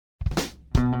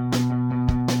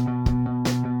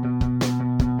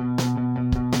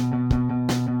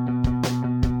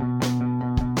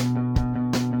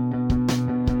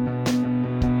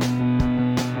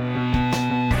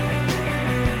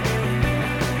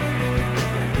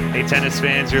Hey, tennis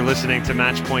fans, you're listening to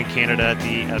Matchpoint Canada,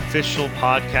 the official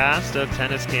podcast of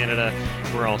Tennis Canada.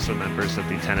 We're also members of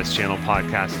the Tennis Channel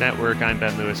Podcast Network. I'm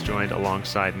Ben Lewis, joined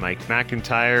alongside Mike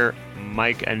McIntyre.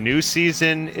 Mike, a new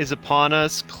season is upon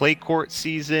us, clay court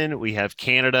season. We have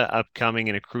Canada upcoming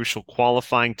in a crucial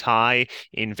qualifying tie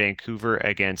in Vancouver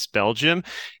against Belgium.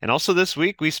 And also this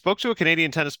week, we spoke to a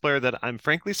Canadian tennis player that I'm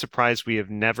frankly surprised we have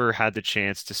never had the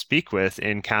chance to speak with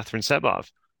in Katherine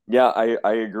Sebov. Yeah,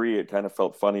 I agree. It kind of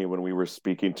felt funny when we were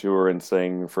speaking to her and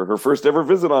saying for her first ever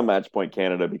visit on Matchpoint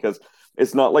Canada, because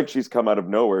it's not like she's come out of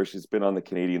nowhere. She's been on the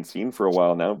Canadian scene for a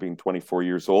while now, being 24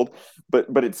 years old.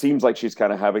 But it seems like she's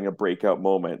kind of having a breakout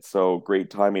moment. So great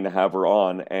timing to have her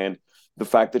on. And the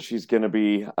fact that she's going to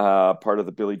be part of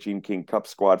the Billie Jean King Cup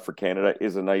squad for Canada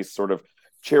is a nice sort of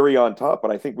cherry on top.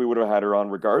 But I think we would have had her on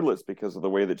regardless because of the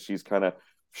way that she's kind of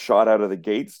shot out of the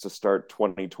gates to start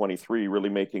 2023, really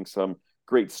making some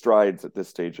great strides at this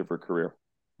stage of her career.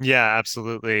 Yeah,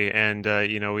 absolutely. And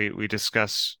we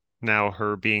discuss now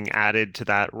her being added to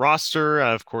that roster,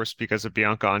 of course, because of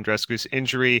Bianca Andreescu's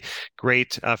injury.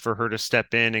 Great for her to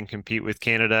step in and compete with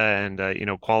Canada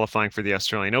and qualifying for the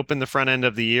Australian Open the front end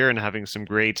of the year and having some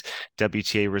great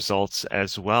WTA results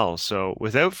as well. So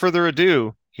without further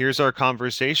ado, here's our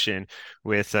conversation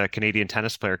with Canadian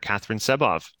tennis player Katherine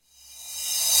Sebov.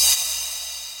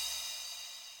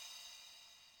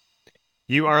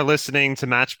 You are listening to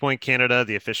Matchpoint Canada,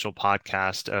 the official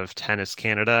podcast of Tennis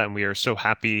Canada, and we are so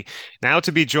happy now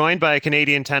to be joined by a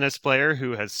Canadian tennis player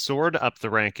who has soared up the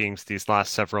rankings these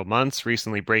last several months,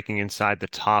 recently breaking inside the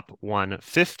top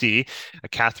 150.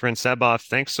 Katherine Sebov,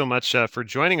 thanks so much for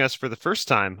joining us for the first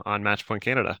time on Matchpoint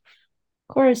Canada.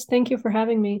 Of course. Thank you for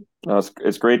having me.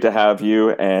 It's great to have you,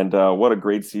 and what a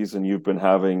great season you've been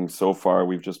having so far.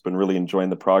 We've just been really enjoying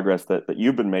the progress that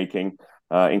you've been making,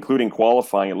 including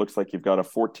qualifying. It looks like you've got a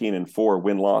 14-4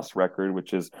 win-loss record,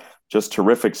 which is just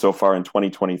terrific so far in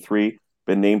 2023.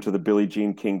 Been named to the Billie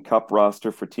Jean King Cup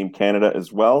roster for Team Canada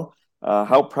as well.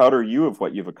 How proud are you of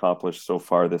what you've accomplished so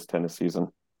far this tennis season?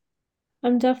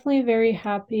 I'm definitely very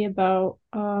happy about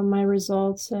my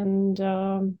results and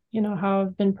how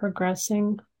I've been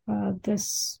progressing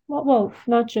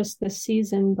not just this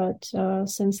season, but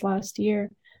since last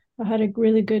year. I had a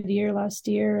really good year last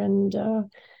year, and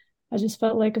I just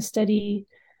felt like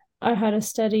I had a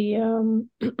steady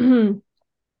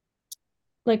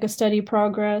like a steady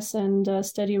progress and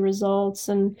steady results,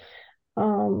 and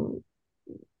um,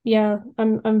 yeah,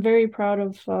 I'm very proud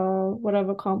of what I've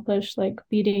accomplished, like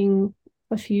beating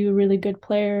a few really good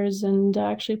players and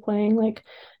actually playing like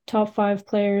top five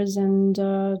players and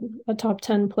a top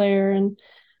 10 player, and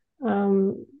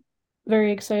um,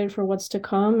 very excited for what's to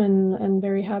come, and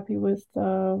very happy with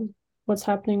what's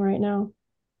happening right now.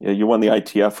 Yeah, you won the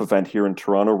ITF event here in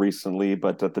Toronto recently,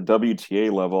 but at the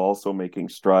WTA level, also making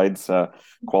strides, Mhm.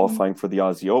 qualifying for the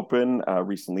Aussie Open,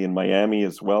 recently in Miami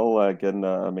as well, getting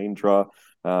a main draw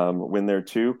win there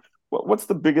too. What's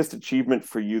the biggest achievement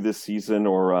for you this season,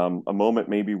 or a moment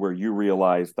maybe where you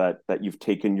realize that you've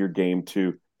taken your game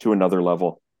to another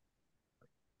level?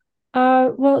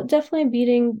 Well, definitely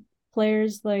beating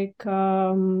players like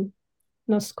Noskova,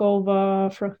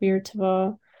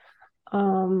 Frofirtova,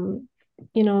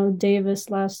 Davis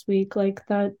last week. Like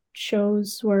that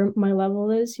shows where my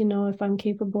level is. If I'm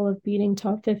capable of beating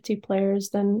top 50 players,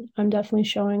 then I'm definitely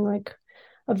showing like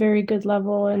a very good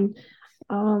level. And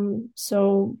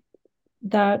so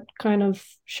that kind of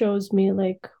shows me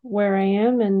like where I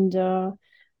am. And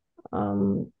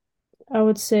um, I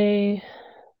would say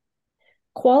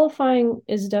qualifying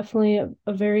is definitely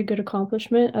a very good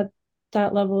accomplishment at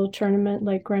that level of tournament,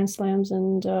 like Grand Slams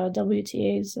and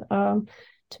WTAs.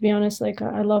 To be honest, like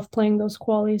I love playing those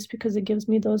qualies because it gives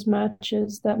me those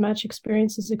matches. That match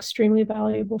experience is extremely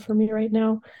valuable for me right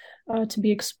now, to be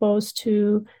exposed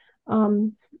to,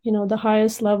 the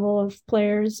highest level of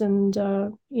players, and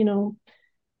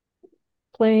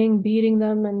playing, beating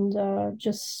them, and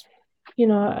just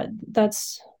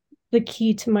that's the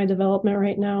key to my development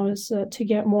right now, is to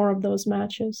get more of those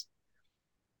matches.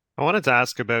 I wanted to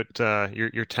ask about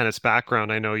your tennis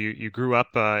background. I know you grew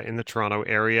up in the Toronto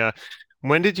area.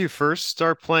 When did you first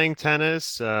start playing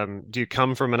tennis? Do you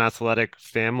come from an athletic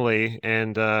family?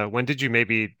 And when did you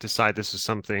maybe decide this is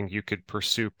something you could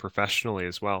pursue professionally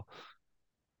as well?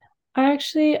 I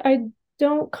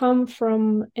don't come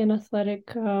from an athletic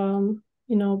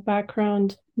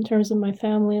background in terms of my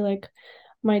family. Like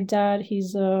my dad,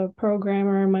 he's a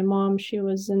programmer. My mom, she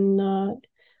was in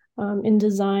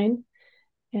design.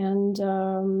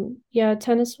 And yeah,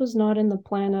 tennis was not in the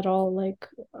plan at all. Like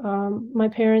my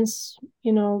parents,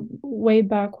 way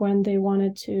back when, they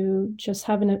wanted to just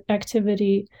have an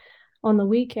activity on the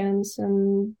weekends,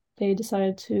 and they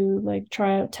decided to like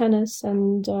try out tennis,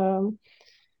 and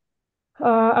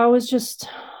I was just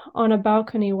on a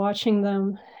balcony watching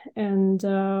them, and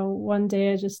one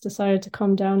day I just decided to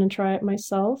come down and try it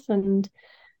myself, and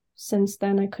since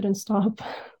then I couldn't stop.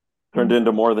 Turned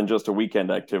into more than just a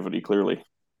weekend activity, clearly.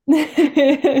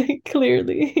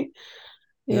 Clearly.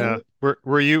 Yeah. Yeah.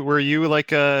 Were you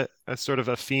like a sort of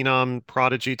a phenom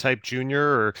prodigy type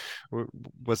junior, or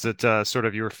was it sort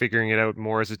of you were figuring it out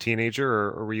more as a teenager,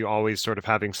 or were you always sort of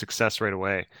having success right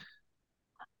away?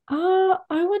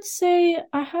 I would say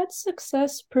I had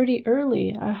success pretty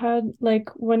early. I had like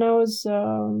when I was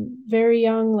very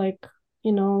young, like,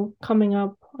 coming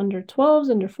up under 12s,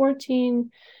 under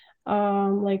 14.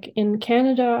 Like in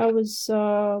Canada, I was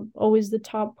always the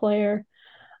top player.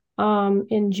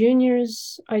 In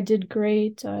juniors, I did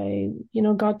great.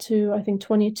 Got to I think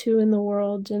 22 in the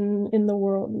world, and in the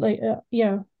world, like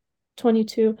yeah,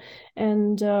 22.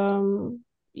 And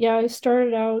yeah, I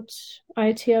started out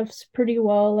ITFs pretty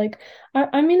well. Like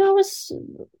I mean, I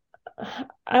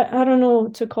don't know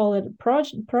to call it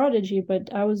prodigy,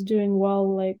 but I was doing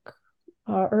well like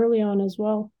early on as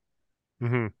well.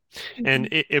 Hmm. And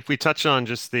Mhm. if we touch on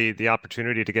just the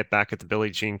opportunity to get back at the Billie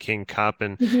Jean King Cup,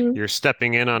 and Mhm. you're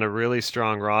stepping in on a really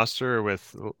strong roster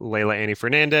with Leylah Annie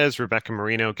Fernandez, Rebecca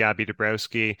Marino, Gabby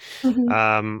Dabrowski.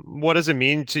 Mhm. What does it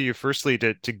mean to you, firstly,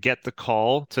 to get the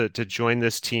call to join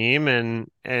this team,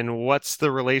 and what's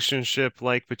the relationship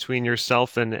like between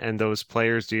yourself and those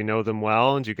players? Do you know them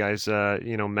well, and do you guys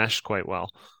mesh quite well?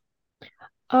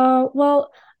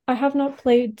 Well, I have not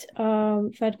played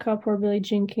Fed Cup or Billie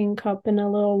Jean King Cup in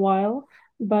a little while,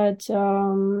 but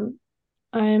I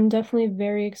am definitely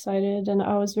very excited, and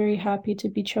I was very happy to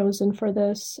be chosen for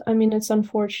this. I mean, it's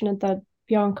unfortunate that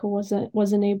Bianca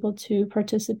wasn't able to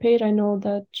participate. I know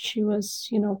that she was,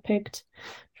 picked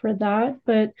for that,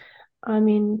 but I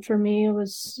mean, for me,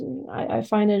 I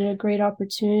find it a great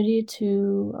opportunity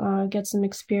to get some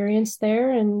experience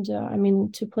there. And I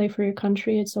mean, to play for your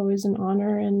country, it's always an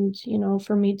honor. And,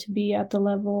 for me to be at the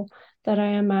level that I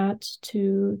am at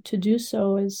to do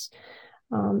so is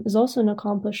also an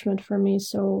accomplishment for me.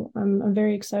 So I'm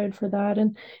very excited for that.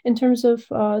 And in terms of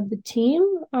the team,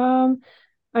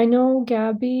 I know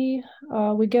Gabby.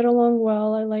 We get along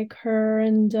well. I like her,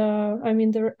 and I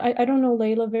mean, I don't know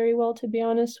Leylah very well, to be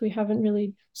honest. We haven't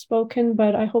really spoken,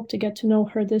 but I hope to get to know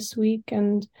her this week.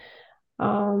 And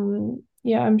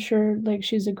yeah, I'm sure like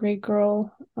she's a great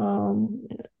girl.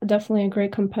 Definitely a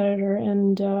great competitor,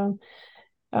 and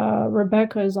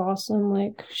Rebecca is awesome.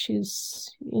 Like she's,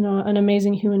 an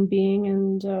amazing human being,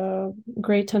 and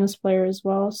great tennis player as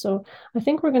well. So I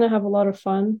think we're gonna have a lot of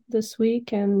fun this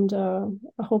week, and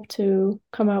I hope to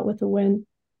come out with a win.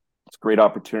 It's a great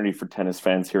opportunity for tennis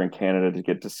fans here in Canada to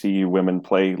get to see women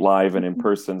play live and in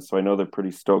person. So I know they're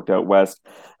pretty stoked out west.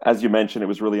 As you mentioned, it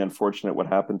was really unfortunate what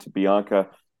happened to Bianca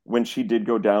when she did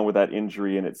go down with that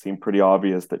injury, and it seemed pretty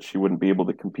obvious that she wouldn't be able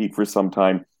to compete for some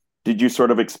time. Did you sort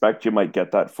of expect you might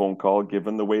get that phone call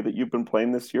given the way that you've been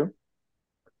playing this year?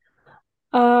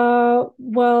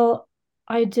 Well,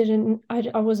 I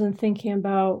wasn't thinking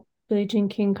about Billie Jean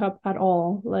King Cup at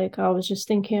all. Like I was just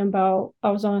thinking about,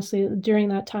 I was honestly during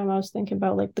that time I was thinking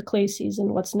about like the clay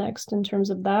season, what's next in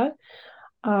terms of that.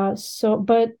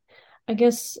 But I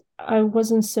guess I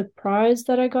wasn't surprised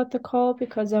that I got the call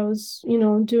because I was,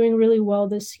 doing really well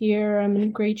this year. I'm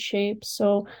in great shape,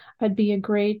 so I'd be a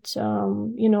great,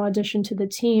 addition to the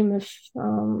team if,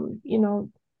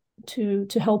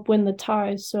 to help win the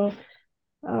tie. So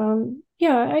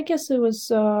yeah, I guess it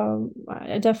was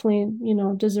I definitely,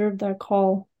 deserved that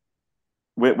call.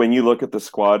 When you look at the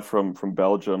squad from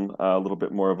Belgium, a little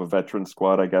bit more of a veteran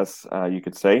squad, I guess you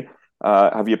could say.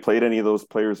 Have you played any of those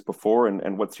players before,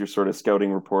 and what's your sort of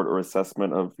scouting report or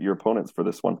assessment of your opponents for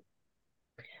this one?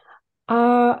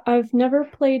 I've never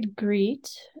played Greet.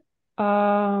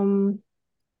 Um,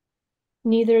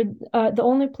 Neither the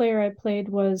only player I played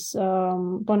was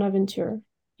Bonaventure.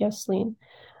 Yes, Lean.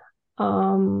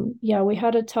 Yeah, we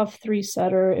had a tough three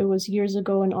setter. It was years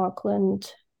ago in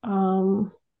Auckland.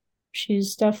 Um,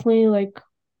 she's definitely like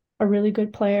a really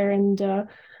good player, and a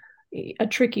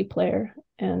tricky player.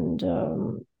 And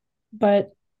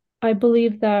but I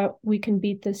believe that we can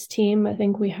beat this team. I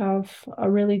think we have a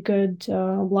really good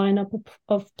lineup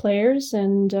of players,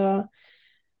 and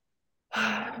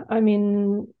I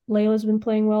mean, Leylah's been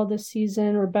playing well this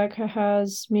season. Rebecca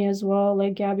has, me as well.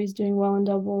 Like Gabby's doing well in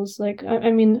doubles. Like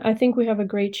I mean, I think we have a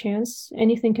great chance.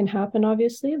 Anything can happen,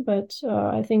 obviously, but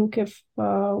I think if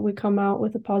we come out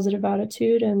with a positive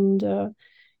attitude and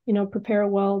prepare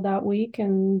well that week,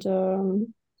 and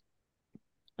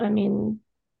I mean,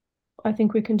 I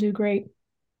think we can do great.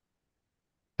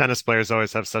 Tennis players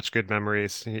always have such good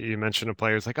memories. You mentioned a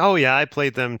player's like, oh yeah, I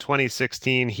played them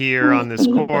 2016 here on this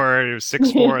court. It was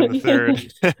 6-4 in the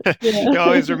third. Yeah. You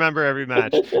always remember every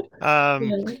match. Um,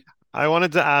 Yeah. I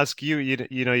wanted to ask you,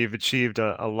 you've achieved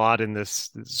a lot in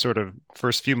this sort of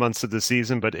first few months of the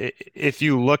season, but if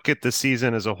you look at the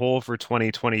season as a whole for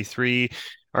 2023,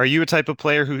 are you a type of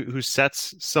player who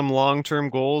sets some long-term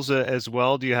goals as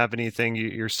well? Do you have anything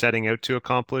you're setting out to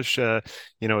accomplish, as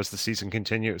the season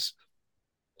continues?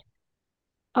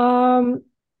 Um,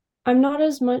 I'm not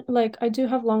as much like I do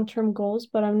have long-term goals,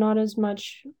 but I'm not as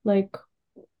much like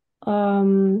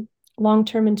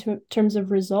long-term in terms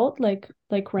of result, like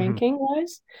Mhm. ranking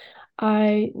wise.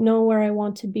 I know where I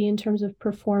want to be in terms of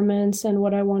performance and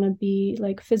what I want to be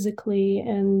like physically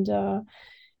and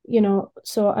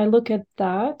so I look at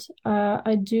that.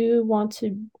 I do want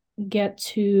to get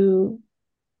to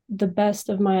the best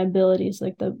of my abilities,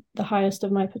 like the highest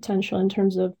of my potential in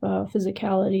terms of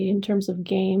physicality, in terms of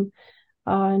game,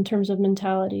 in terms of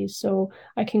mentality. So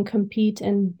I can compete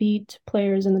and beat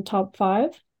players in the top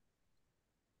five.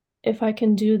 If I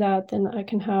can do that, then I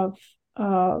can have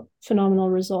phenomenal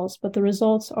results. But the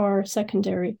results are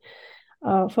secondary.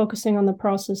 Focusing on the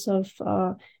process of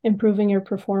improving your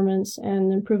performance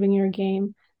and improving your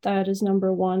game, that is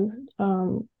number one.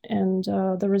 And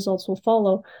the results will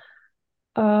follow.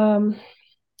 Um,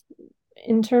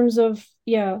 in terms of,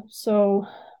 yeah, so,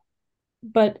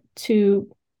 but to,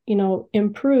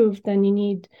 improve, then you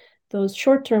need those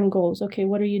short-term goals. Okay,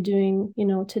 what are you doing,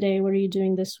 today? What are you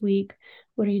doing this week?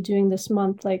 What are you doing this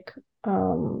month? Like,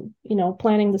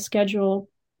 planning the schedule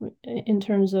in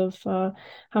terms of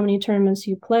how many tournaments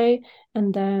you play,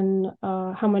 and then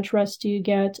how much rest do you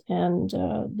get, and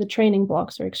the training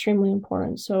blocks are extremely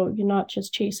important. So you're not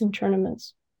just chasing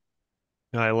tournaments.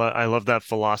 I love that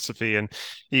philosophy, and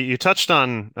you touched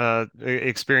on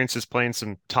experiences playing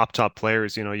some top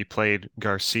players. You played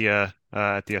Garcia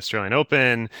at the Australian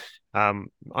Open, on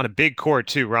a big court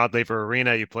too, Rod Laver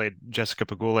Arena. You played Jessica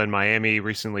Pegula in Miami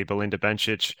recently, Belinda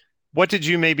Bencic. What did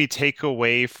you maybe take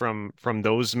away from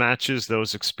those matches,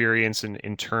 those experience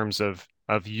in terms of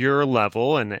your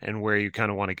level and where you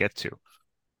kind of want to get to?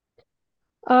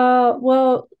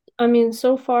 Well, I mean,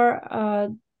 so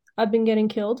far, I've been getting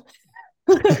killed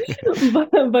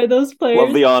by those Love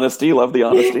players. the honesty. Love the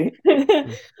honesty.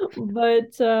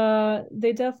 But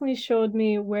they definitely showed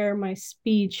me where my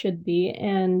speed should be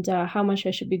and how much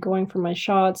I should be going for my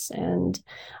shots. And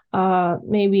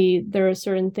maybe there are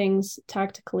certain things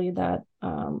tactically that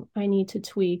I need to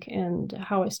tweak, and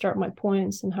how I start my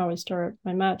points and how I start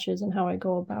my matches and how I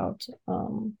go about,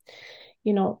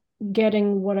 you know,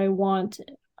 getting what I want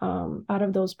out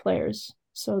of those players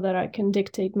so that I can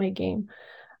dictate my game.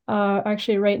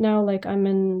 Actually, right now, like I'm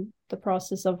in the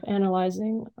process of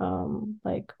analyzing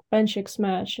like Benchik's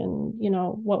match and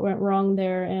what went wrong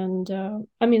there. And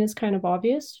I mean, it's kind of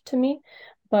obvious to me,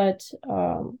 but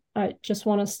I just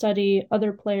want to study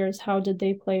other players. How did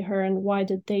they play her, and why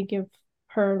did they give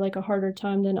her like a harder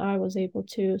time than I was able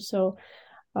to? So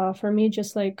for me,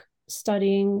 just like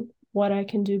studying what I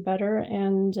can do better,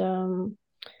 and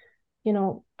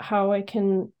how I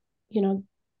can, you know,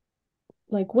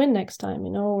 like win next time,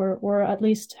 or at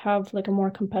least have like a more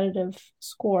competitive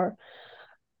score.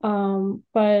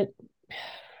 But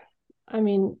I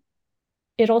mean,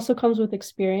 it also comes with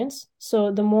experience.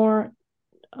 So the more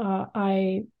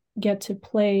I get to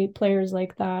play players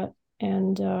like that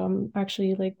and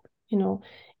actually like, you know,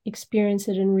 experience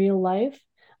it in real life,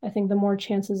 I think the more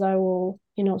chances I will,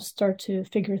 start to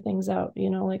figure things out.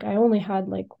 Like I only had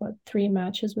like what, 3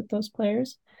 matches with those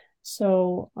players.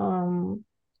 So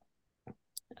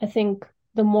I think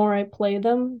the more I play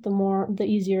them, the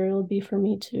easier it'll be for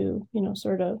me to,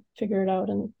 sort of figure it out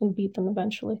and beat them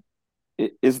eventually.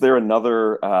 Is there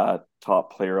another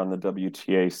top player on the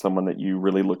WTA, someone that you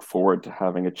really look forward to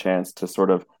having a chance to sort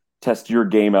of test your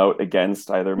game out against,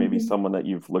 either maybe Mhm. someone that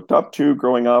you've looked up to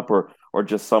growing up, or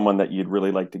just someone that you'd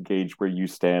really like to gauge where you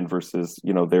stand versus,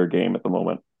 their game at the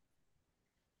moment?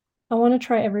 I want to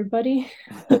try everybody.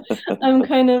 I'm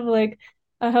kind of like,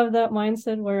 I have that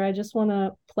mindset where I just want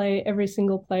to play every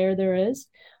single player there is.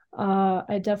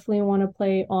 I definitely want to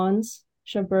play Ons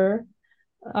Jabeur.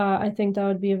 I think that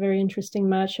would be a very interesting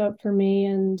matchup for me.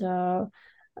 And, I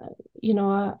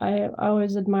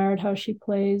always admired how she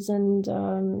plays. And,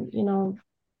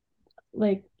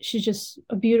 like she's just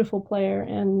a beautiful player.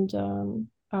 And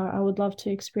I would love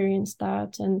to experience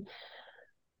that. And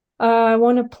I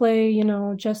want to play,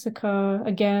 Jessica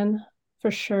again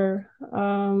for sure.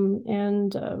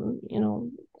 And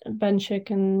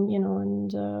Benchik and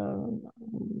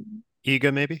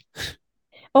Iga maybe?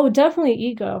 Oh,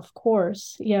 definitely Iga, of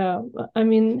course. Yeah. I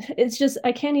mean, it's just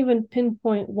I can't even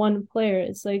pinpoint one player.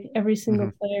 It's like every single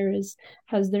Hmm. player is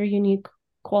has their unique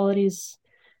qualities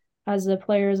as a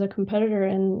player, as a competitor,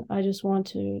 and I just want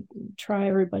to try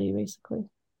everybody basically.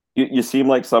 You seem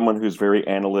like someone who's very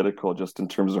analytical, just in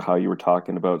terms of how you were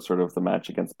talking about sort of the match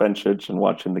against Bencic and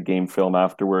watching the game film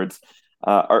afterwards.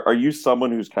 Are you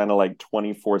someone who's kind of like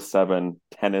 24/7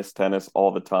 tennis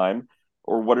all the time?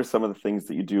 Or what are some of the things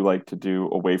that you do like to do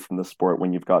away from the sport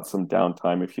when you've got some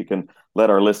downtime? If you can let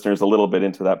our listeners a little bit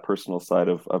into that personal side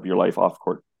of your life off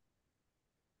court.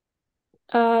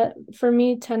 For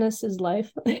me, tennis is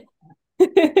life.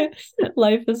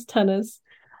 Life is tennis.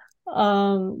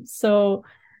 So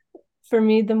for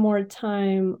me, the more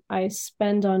time I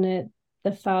spend on it,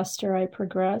 the faster I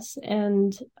progress.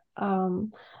 And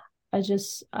um,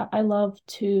 I love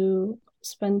to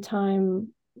spend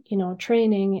time,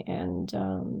 training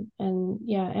and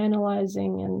yeah,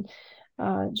 analyzing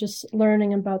and just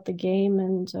learning about the game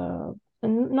and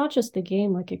not just the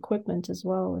game, like equipment as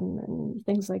well and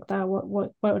things like that.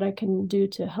 What I can do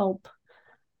to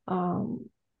um,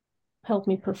 help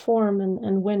me perform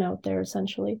and win out there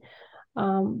essentially.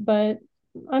 But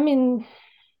I mean,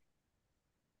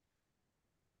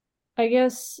 I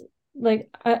guess like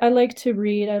I like to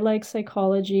read. I like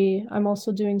psychology. I'm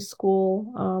also doing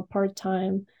school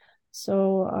part-time.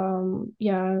 So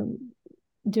yeah, I'm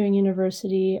doing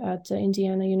university at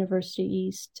Indiana University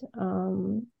East.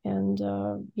 And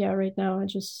yeah, right now I'm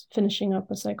just finishing up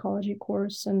a psychology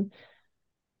course and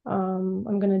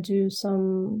I'm gonna do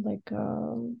some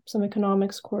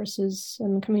economics courses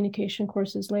and communication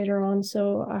courses later on.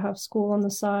 So I have school on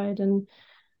the side and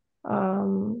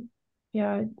um, yeah,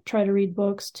 I try to read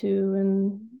books too,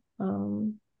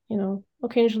 and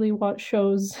occasionally watch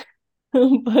shows,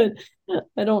 but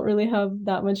I don't really have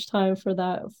that much time for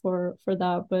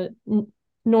that. But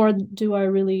nor do I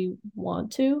really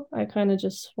want to. I kind of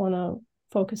just want to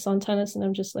focus on tennis, and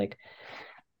I'm just like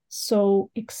so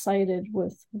excited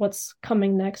with what's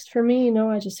coming next for me.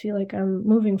 I just feel like I'm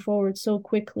moving forward so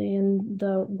quickly, and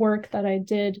the work that I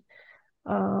did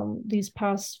these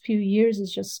past few years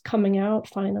is just coming out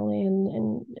finally,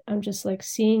 and I'm just like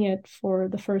seeing it for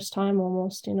the first time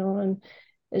almost, and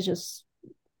it's just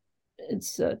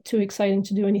it's too exciting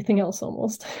to do anything else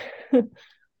almost.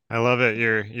 I love it.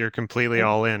 You're completely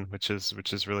all in, which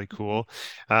is really cool.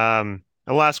 A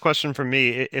last question from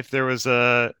me. If there was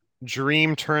a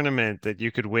dream tournament that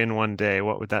you could win one day,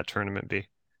 what would that tournament be?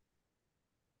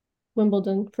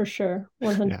 Wimbledon for sure,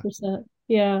 Yeah. 100%.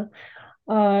 Yeah.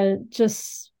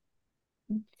 Just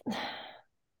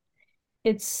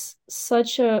it's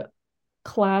such a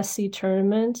classy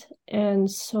tournament and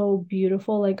so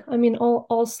beautiful. Like, I mean,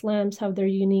 all slams have their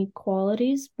unique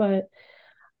qualities, but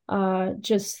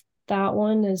just that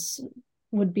one is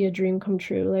would be a dream come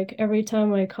true. Like every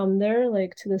time I come there,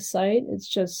 like to the site, it's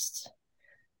just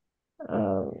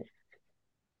um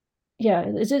yeah,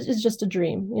 it's just a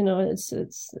dream,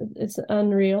 it's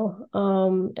unreal.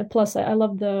 And plus I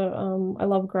love I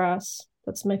love grass.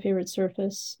 That's my favorite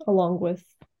surface, along with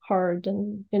hard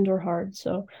and indoor hard.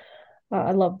 So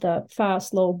I love that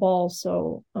fast, low ball.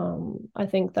 So I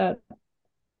think that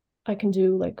I can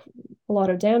do like a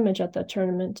lot of damage at that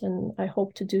tournament, and I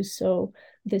hope to do so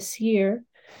this year.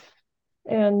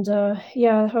 And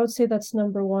yeah, I would say that's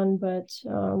number one. But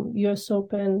US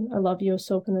Open, I love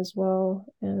US Open as well.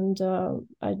 And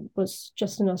I was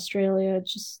just in Australia.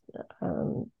 It's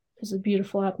a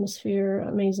beautiful atmosphere,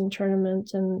 amazing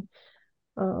tournament, and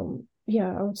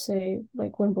yeah, I would say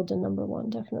like Wimbledon number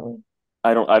one, definitely.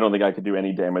 I don't think I could do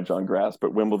any damage on grass,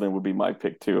 but Wimbledon would be my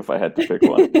pick too if I had to pick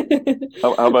one.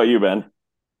 How about you, Ben?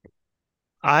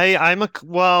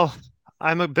 Well,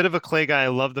 I'm a bit of a clay guy. I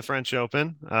love the French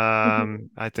Open.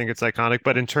 I think it's iconic,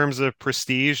 but in terms of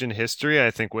prestige and history,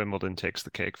 I think Wimbledon takes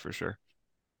the cake for sure.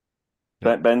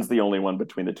 Yeah. Ben's the only one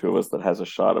between the two of us that has a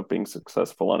shot of being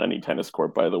successful on any tennis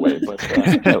court, by the way. But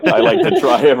I like to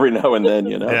try every now and then.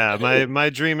 Yeah, my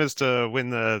dream is to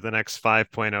win the next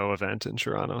 5.0 event in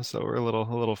Toronto, so we're a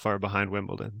little far behind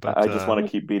Wimbledon, but I just want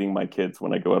to keep beating my kids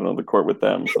when I go out on the court with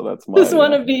them. So that's Just my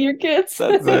want to beat your kids.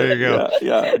 that's there it. you go.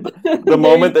 Yeah. The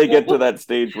moment they get to that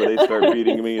stage where they start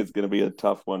beating me, it's going to be a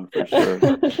tough one for sure.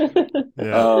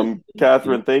 Yeah.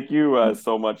 Catherine, thank you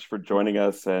so much for joining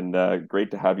us, and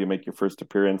great to have you make your first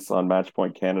appearance on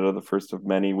Matchpoint Canada, the first of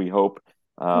many, we hope.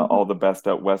 All the best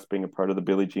out west, being a part of the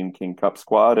Billie Jean King Cup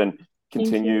squad, and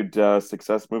continued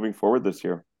success moving forward this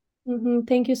year.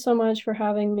 Thank you so much for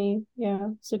having me.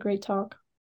 Yeah, it's a great talk.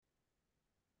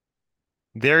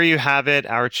 There you have it,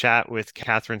 our chat with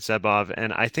Katherine Sebov.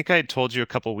 And I think I had told you a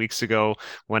couple weeks ago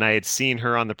when I had seen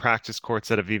her on the practice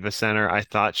courts at Aviva Center, I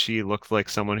thought she looked like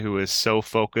someone who was so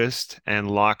focused and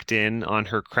locked in on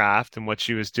her craft and what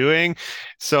she was doing.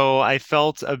 So I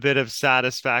felt a bit of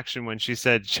satisfaction when she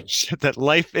said that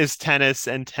life is tennis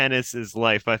and tennis is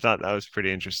life. I thought that was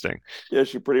pretty interesting. Yeah,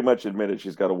 she pretty much admitted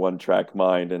she's got a one-track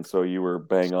mind, and so you were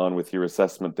bang on with your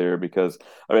assessment there because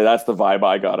I mean that's the vibe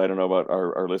I got. I don't know about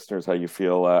our listeners how you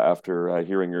feel after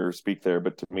hearing her speak there,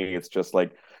 but to me it's just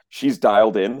like she's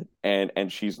dialed in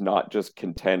and she's not just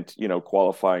content,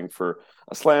 qualifying for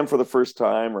a slam for the first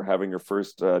time or having her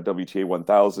first WTA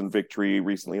 1000 victory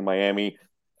recently in Miami.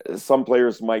 Some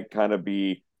players might kind of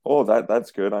be, oh,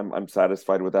 that's good. I'm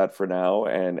satisfied with that for now,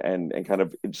 and kind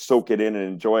of soak it in and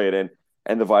enjoy it.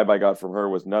 And the vibe I got from her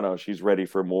was no, she's ready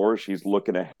for more. She's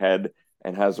looking ahead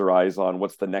and has her eyes on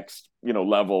what's the next,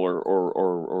 level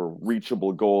or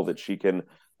reachable goal that she can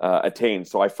attain.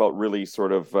 So I felt really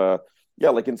sort of,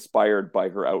 like inspired by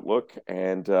her outlook,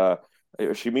 and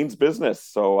she means business.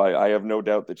 So I have no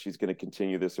doubt that she's going to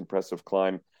continue this impressive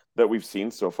climb that we've seen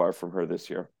so far from her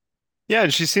this year. Yeah,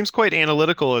 and she seems quite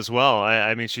analytical as well.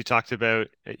 I mean, she talked about,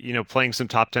 playing some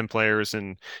top 10 players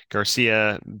and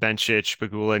Garcia, Bencic,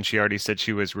 Pegula, and she already said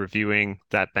she was reviewing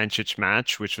that Bencic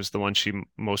match, which was the one she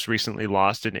most recently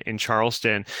lost in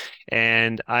Charleston.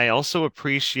 And I also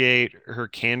appreciate her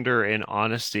candor and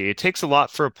honesty. It takes a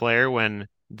lot for a player when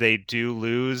they do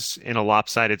lose in a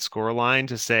lopsided scoreline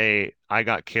to say, I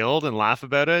got killed and laugh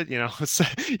about it. So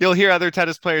you'll hear other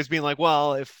tennis players being like,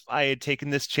 well, if I had taken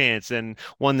this chance and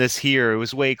won this here, it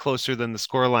was way closer than the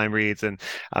scoreline reads. And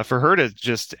for her to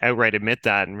just outright admit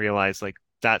that and realize like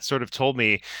that sort of told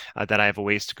me that I have a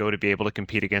ways to go to be able to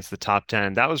compete against the top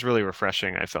 10. That was really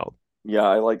refreshing, I felt. Yeah,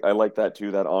 I like that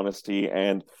too, that honesty.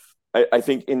 And I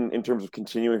think in terms of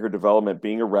continuing her development,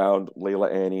 being around Leylah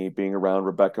Annie, being around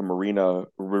Rebecca Marino,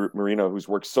 who's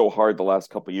worked so hard the last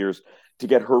couple of years to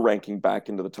get her ranking back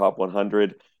into the top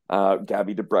 100.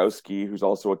 Gabby Dabrowski, who's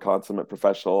also a consummate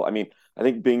professional. I mean, I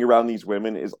think being around these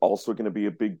women is also going to be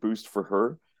a big boost for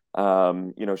her.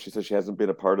 She says she hasn't been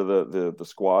a part of the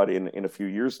squad in a few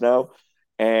years now.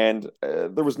 And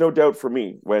there was no doubt for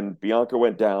me when Bianca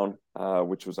went down,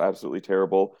 which was absolutely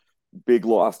terrible. Big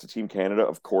loss to Team Canada.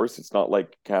 Of course, it's not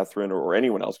like Katherine or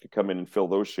anyone else could come in and fill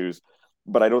those shoes.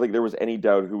 But I don't think there was any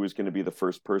doubt who was going to be the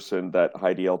first person that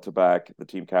Heidi Tabak, the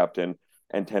team captain,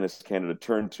 and Tennis Canada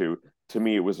turned to. To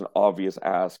me, it was an obvious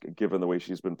ask, given the way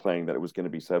she's been playing, that it was going to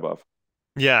be Sebov.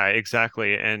 Yeah,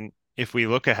 exactly. And if we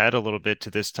look ahead a little bit to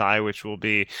this tie, which will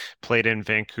be played in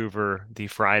Vancouver the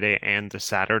Friday and the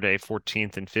Saturday,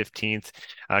 14th and 15th,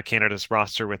 Canada's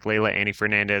roster with Leylah, Annie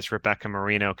Fernandez, Rebecca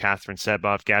Marino, Katherine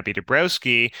Sebov, Gabby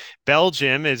Dabrowski.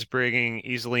 Belgium is bringing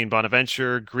Iselin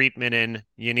Bonaventure, Greet Minnen,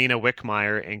 Janina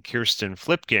Wickmeyer, and Kirsten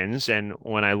Flipkens. And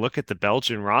when I look at the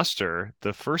Belgian roster,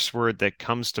 the first word that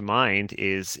comes to mind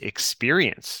is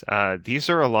experience. These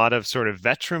are a lot of sort of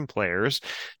veteran players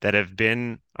that have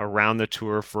been around the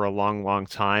tour for a long, long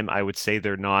time. I would say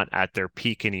they're not at their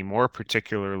peak anymore,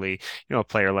 particularly, a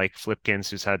player like Flipkins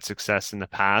who's had success in the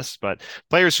past, but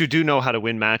players who do know how to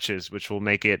win matches, which will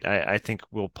make it, I think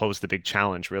will pose the big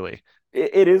challenge, really.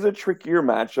 It is a trickier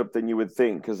matchup than you would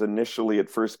think because initially, at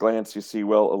first glance, you see,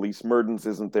 well, Elise Mertens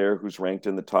isn't there, who's ranked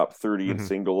in the top 30 in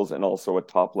singles and also a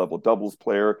top level doubles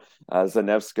player.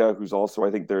 Zanevska, who's also,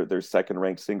 I think, their second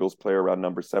ranked singles player around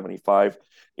number 75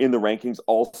 in the rankings,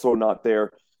 also not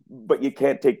there. But you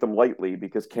can't take them lightly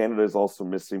because Canada is also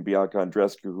missing Bianca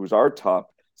Andreescu, who's our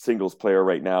top singles player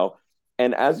right now.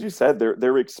 And as you said,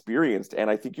 they're experienced, and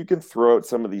I think you can throw out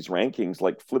some of these rankings.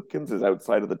 Like Flipkins is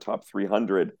outside of the top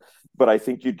 300, but I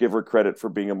think you'd give her credit for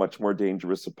being a much more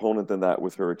dangerous opponent than that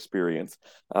with her experience.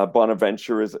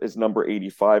 Bonaventure is number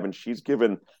 85, and she's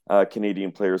given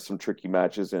Canadian players some tricky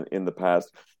matches in the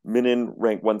past. Minnen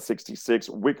ranked 166.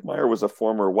 Wickmeyer was a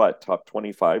former top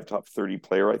 25, top 30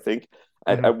 player, I think,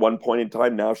 at one point in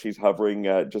time. Now she's hovering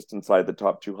just inside the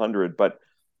top 200, but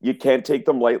you can't take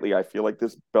them lightly. I feel like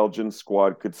this Belgian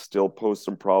squad could still pose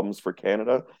some problems for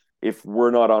Canada if we're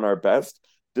not on our best,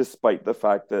 despite the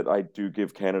fact that I do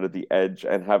give Canada the edge,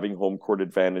 and having home court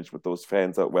advantage with those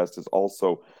fans out west is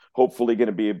also hopefully going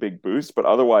to be a big boost. But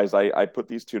otherwise, I put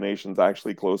these two nations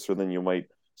actually closer than you might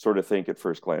sort of think at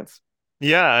first glance.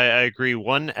 Yeah, I agree.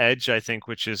 One edge, I think,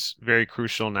 which is very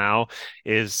crucial now,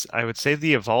 is I would say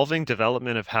the evolving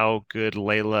development of how good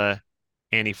Leylah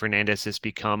Annie Fernandez has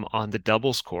become on the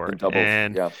doubles In court. doubles,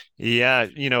 And yeah. yeah,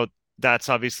 that's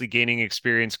obviously gaining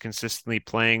experience consistently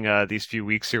playing these few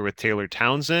weeks here with Taylor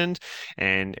Townsend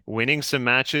and winning some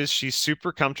matches. She's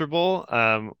super comfortable.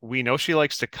 We know she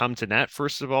likes to come to net,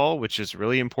 first of all, which is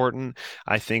really important.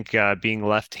 I think being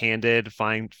left-handed,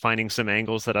 finding some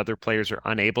angles that other players are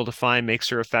unable to find makes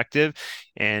her effective.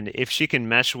 And if she can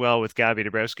mesh well with Gabby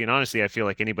Dabrowski, and honestly, I feel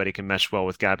like anybody can mesh well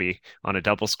with Gabby on a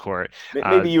doubles court.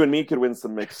 Maybe you and me could win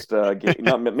some mixed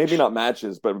not maybe not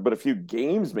matches, but a few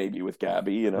games maybe with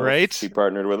Gabby. If Right? she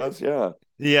partnered with us. Yeah.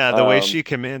 Yeah, the way Um, she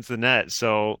commands the net.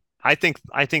 So I think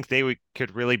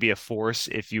could really be a force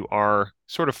if you are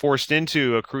sort of forced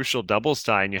into a crucial doubles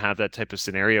tie and you have that type of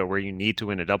scenario where you need to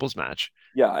win a doubles match.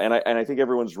 Yeah, and I think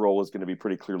everyone's role is going to be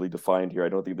pretty clearly defined here. I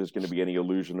don't think there's going to be any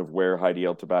illusion of where Heidi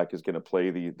Eltabak is going to play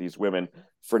these women.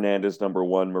 Fernandez number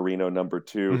one, Marino number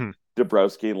two, Hmm.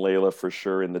 Dabrowski and Leylah for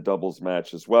sure in the doubles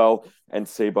match as well, and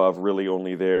Sebov really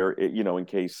only there, in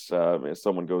case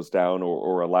someone goes down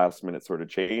or a last minute sort of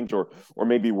change, or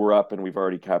maybe we're up and we've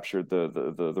already captured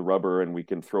the rubber and we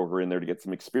can throw her in there to get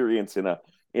some experience in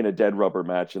a dead rubber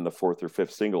match in the fourth or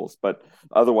fifth singles. But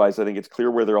otherwise, I think it's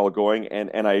clear where they're all going.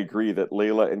 And I agree that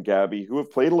Leylah and Gabby, who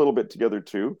have played a little bit together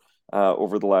too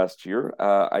over the last year,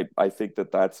 I think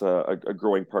that's a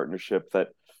growing partnership that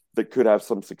could have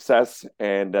some success.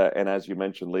 And as you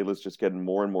mentioned, Leylah's just getting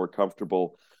more and more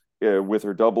comfortable with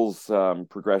her doubles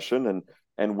progression,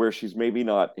 and where she's maybe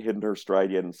not hitting her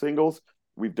stride yet in singles,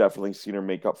 we've definitely seen her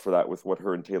make up for that with what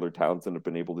her and Taylor Townsend have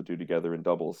been able to do together in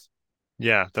doubles.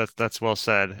 Yeah, that's well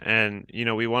said. And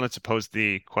we wanted to pose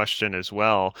the question as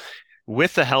well.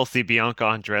 With a healthy Bianca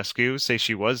Andreescu, say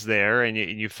she was there and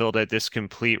you filled out this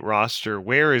complete roster,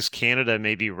 where is Canada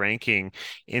maybe ranking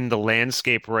in the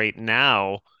landscape right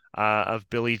now of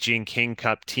Billie Jean King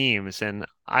Cup teams? And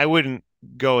I wouldn't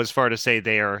go as far to say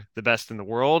they are the best in the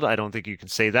world. I don't think you can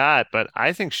say that, but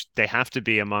I think they have to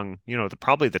be among,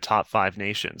 probably the top five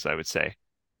nations, I would say.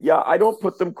 Yeah, I don't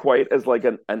put them quite as like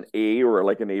an A or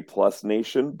like an A plus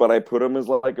nation, but I put them as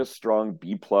like a strong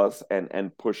B plus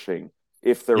and pushing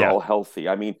if they're Yeah. all healthy.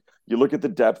 I mean, you look at the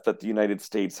depth that the United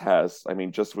States has. I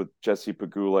mean, just with Jessie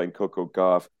Pegula and Coco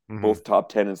Gauff, Hmm. both top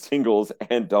 10 in singles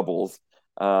and doubles.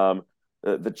 Um,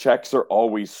 the Czechs are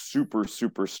always super,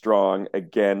 super strong.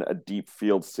 Again, a deep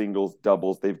field singles,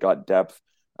 doubles. They've got depth.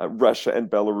 Russia and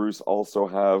Belarus also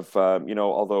have,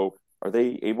 although are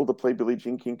they able to play Billie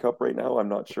Jean King Cup right now? I'm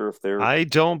not sure if they're. I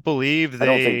don't believe I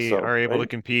don't think they so, are able to right?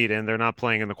 compete, and they're not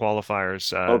playing in the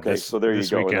qualifiers Okay, this so there you this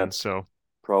go, and weekend. that's So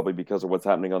probably because of what's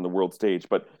happening on the world stage.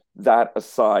 But that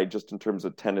aside, just in terms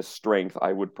of tennis strength,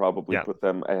 I would probably yeah, put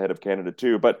them ahead of Canada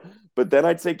too. But then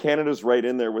I'd say Canada's right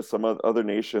in there with some other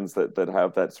nations that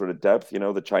have that sort of depth.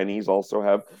 The Chinese also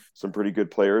have some pretty good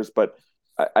players, but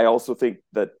I also think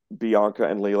that Bianca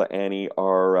and Leylah Annie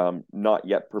are not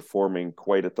yet performing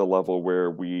quite at the level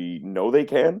where we know they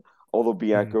can. Although mhm.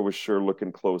 Bianca was sure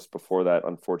looking close before that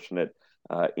unfortunate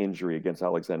injury against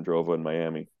Alexandrova in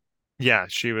Miami. Yeah,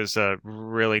 she was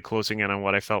really closing in on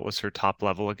what I felt was her top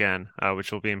level again,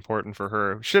 which will be important for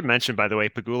her. Should mention, by the way,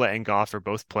 Pegula and Goff are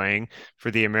both playing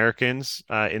for the Americans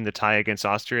in the tie against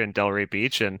Austria in Delray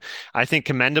Beach, and I think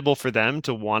commendable for them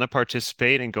to want to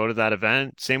participate and go to that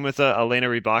event. Same with Elena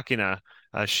Rybakina.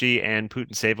 She and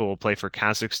Putintseva will play for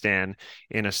Kazakhstan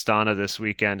in Astana this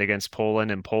weekend against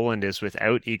Poland, and Poland is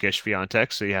without Iga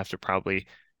Swiatek, so you have to probably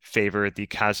favor the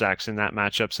Kazakhs in that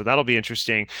matchup. So that'll be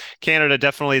interesting. Canada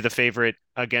definitely the favorite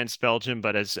against Belgium,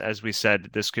 but as we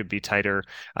said, this could be tighter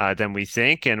than we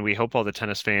think, and we hope all the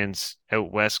tennis fans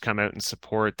out west come out and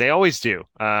support. They always do.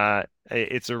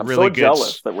 It's a I'm really so good.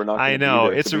 jealous that we're not I going to be know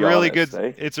there, to it's a be really good.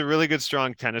 honest. Eh? It's a really good,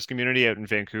 strong tennis community out in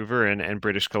Vancouver and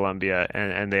British Columbia,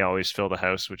 and they always fill the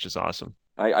house, which is awesome.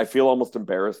 I feel almost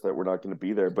embarrassed that we're not going to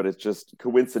be there, but it's just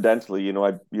coincidentally, you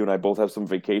and I both have some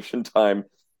vacation time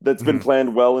that's been Mhm.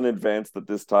 planned well in advance that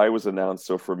this tie was announced.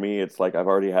 So for me, it's like I've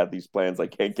already had these plans. I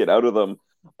can't get out of them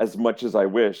as much as I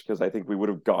wish because I think we would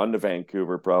have gone to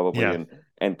Vancouver probably Yeah.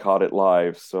 and caught it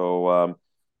live. So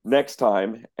next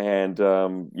time, and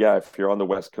yeah, if you're on the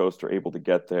West Coast or able to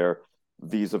get there,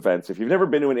 these events. If you've never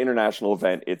been to an international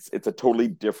event, it's a totally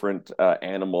different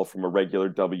animal from a regular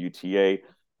WTA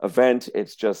event.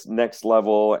 It's just next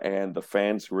level, and the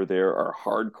fans who are there are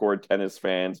hardcore tennis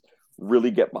fans.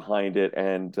 Really get behind it,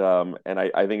 and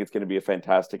I think it's going to be a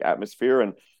fantastic atmosphere.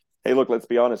 And hey, look, let's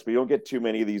be honest, we don't get too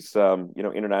many of these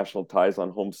international ties on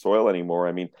home soil anymore.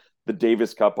 I mean, the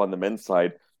Davis Cup on the men's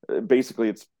side, basically,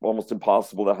 it's almost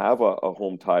impossible to have a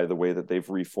home tie the way that they've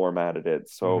reformatted it.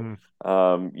 So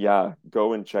Mhm. yeah,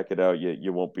 go and check it out.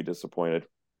 You won't be disappointed.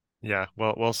 Yeah,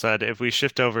 well said. If we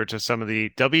shift over to some of the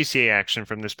WCA action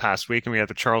from this past week, and we have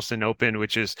the Charleston Open,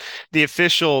 which is the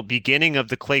official beginning of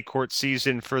the clay court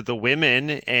season for the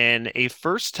women, and a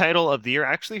first title of the year,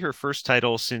 actually her first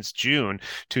title since June.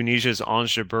 Tunisia's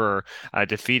Ons Jabeur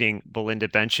defeating Belinda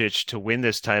Bencic to win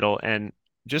this title. And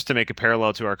just to make a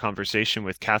parallel to our conversation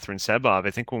with Katherine Sebov, I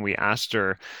think when we asked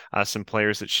her some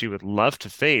players that she would love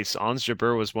to face, Ons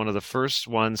Jabeur was one of the first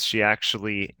ones she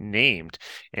actually named.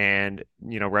 And,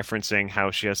 referencing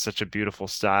how she has such a beautiful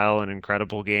style and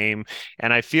incredible game.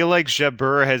 And I feel like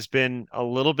Jabeur has been a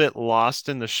little bit lost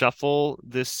in the shuffle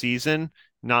this season,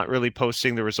 not really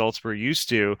posting the results we're used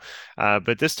to.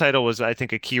 But this title was, I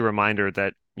think, a key reminder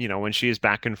that, when she is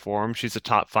back in form, she's a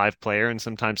top 5 player and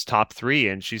sometimes top 3,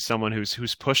 and she's someone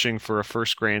who's pushing for a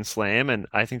first Grand Slam, and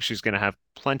I think she's going to have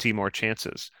plenty more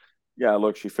chances. Yeah,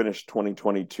 look, she finished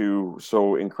 2022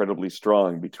 so incredibly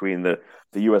strong between the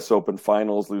U.S. Open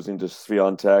finals, losing to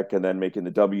Swiatek, and then making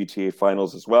the WTA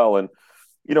finals as well. And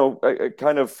I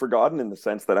kind of forgotten in the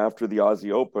sense that after the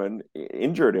Aussie Open,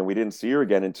 injured, and we didn't see her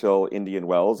again until Indian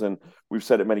Wells. And we've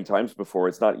said it many times before,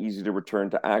 it's not easy to return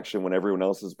to action when everyone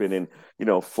else has been in,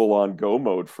 full on go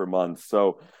mode for months.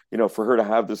 So, for her to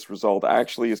have this result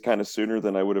actually is kind of sooner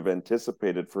than I would have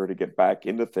anticipated for her to get back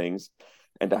into things.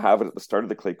 And to have it at the start of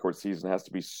the clay court season has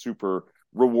to be super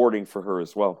rewarding for her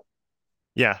as well.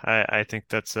 Yeah, I think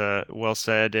that's well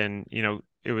said. And,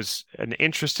 it was an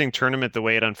interesting tournament the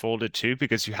way it unfolded too,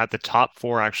 because you had the top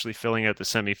 4 actually filling out the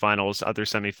semifinals, other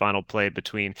semifinal play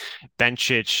between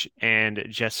Bencic and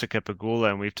Jessica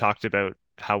Pegula. And we've talked about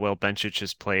how well Bencic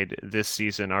has played this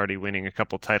season, already winning a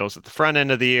couple titles at the front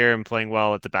end of the year and playing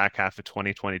well at the back half of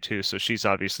 2022. So she's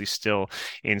obviously still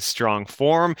in strong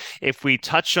form. If we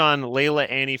touch on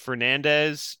Leylah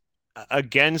Fernandez,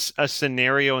 against a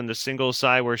scenario in the singles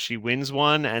side where she wins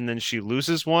one and then she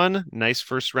loses one. Nice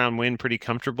first round win, pretty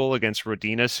comfortable against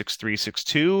Rodina 6-3,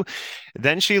 6-2.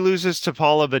 Then she loses to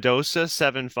Paula Badosa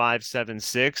 7-5,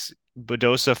 7-6.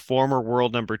 Badosa, former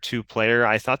world number 2 player.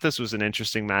 I thought this was an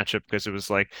interesting matchup because it was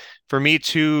like, for me,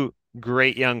 2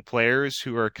 great young players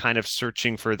who are kind of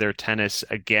searching for their tennis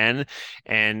again.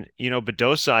 And,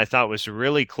 Badosa, I thought was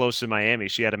really close in Miami.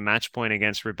 She had a match point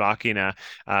against Rybakina.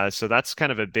 So that's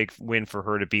kind of a big win for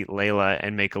her to beat Leylah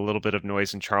and make a little bit of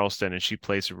noise in Charleston. And she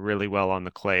plays really well on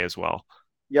the clay as well.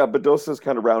 Yeah, Badosa is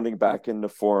kind of rounding back into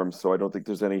form, so I don't think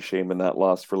there's any shame in that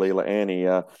loss for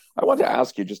Leylah. I want to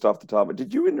ask you just off the top,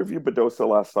 did you interview Badosa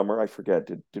last summer? I forget.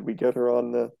 Did we get her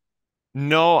on the?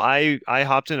 No, I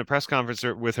hopped in a press conference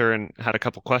with her and had a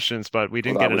couple questions, but we Oh,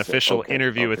 didn't that get an was it. official Okay,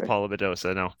 interview with okay, Paula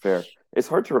Badosa. No. fair. It's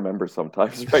hard to remember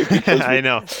sometimes, right? Because I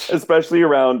know. especially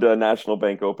around National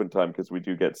Bank Open time, because we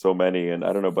do get so many. And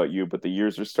I don't know about you, but the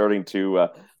years are starting to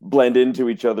blend into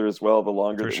each other as well. The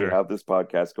longer For that we sure. have this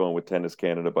podcast going with Tennis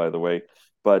Canada, by the way.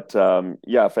 But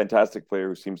yeah, fantastic player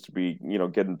who seems to be,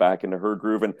 getting back into her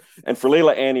groove. And for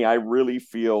Leylah, I really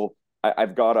feel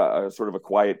I've got a sort of a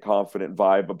quiet, confident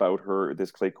vibe about her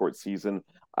this clay court season.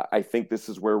 I think this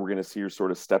is where we're going to see her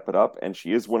sort of step it up. And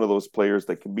she is one of those players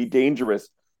that can be dangerous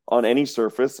on any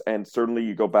surface. And certainly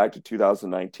you go back to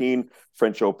 2019,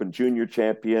 French Open junior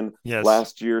champion. Yes.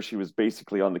 Last year, she was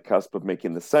basically on the cusp of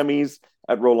making the semis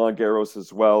at Roland Garros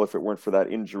as well, if it weren't for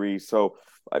that injury. So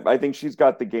I think she's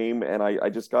got the game. And I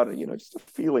just got, just a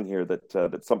feeling here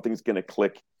that something's going to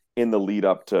click in the lead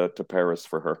up to Paris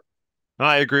for her.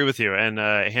 I agree with you. And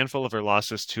a handful of her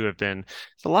losses too have been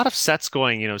a lot of sets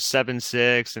going,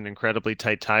 7-6 and incredibly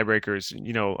tight tiebreakers.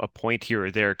 A point here or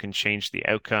there can change the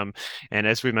outcome. And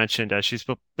as we mentioned, she's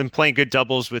been playing good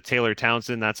doubles with Taylor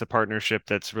Townsend. That's a partnership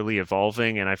that's really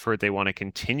evolving. And I've heard they want to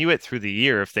continue it through the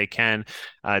year if they can.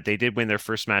 They did win their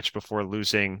first match before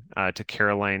losing to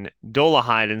Caroline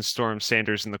Dolehide and Storm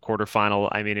Sanders in the quarterfinal.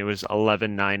 I mean, it was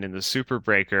 11-9 in the Super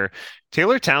Breaker.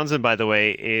 Taylor Townsend, by the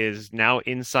way, is now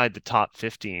inside the top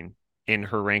 15 in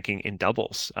her ranking in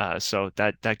doubles. So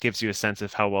that gives you a sense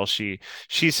of how well she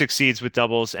succeeds with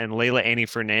doubles. And Leylah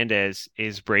Fernandez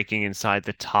is breaking inside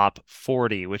the top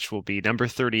 40, which will be number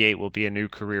 38, will be a new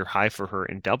career high for her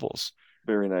in doubles.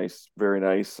 Very nice, very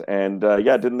nice. And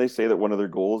yeah, didn't they say that one of their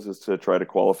goals is to try to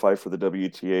qualify for the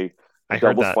WTA I heard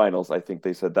doubles that. finals? I think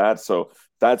they said that. So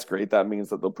that's great. That means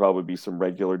that there'll probably be some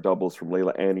regular doubles from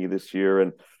Leylah this year.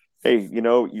 And hey,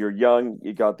 you're young,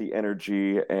 you got the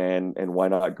energy, and why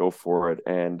not go for it?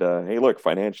 And hey, look,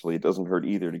 financially, it doesn't hurt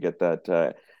either to get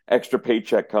that extra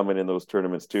paycheck coming in those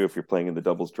tournaments too, if you're playing in the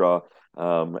doubles draw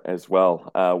as well.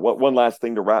 One last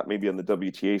thing to wrap maybe on the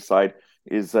WTA side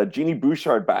is Genie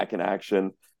Bouchard back in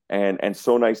action, and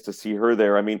so nice to see her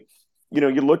there. I mean,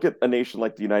 you look at a nation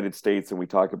like the United States, and we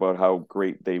talk about how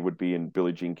great they would be in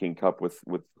Billie Jean King Cup with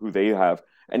who they have.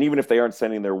 And even if they aren't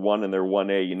sending their 1 and their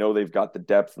 1A, they've got the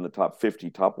depth in the top 50,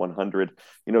 top 100,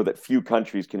 that few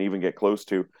countries can even get close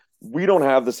to. We don't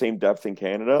have the same depth in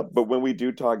Canada, but when we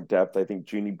do talk depth, I think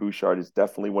Genie Bouchard is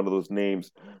definitely one of those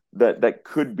names that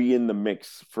could be in the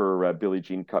mix for Billie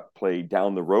Jean Cup play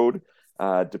down the road,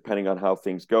 depending on how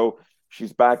things go.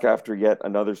 She's back after yet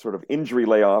another sort of injury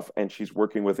layoff, and she's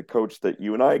working with a coach that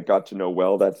you and I got to know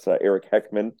well. That's Eric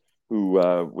Heckman, who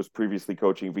was previously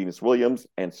coaching Venus Williams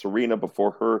and Serena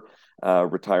before her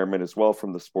retirement as well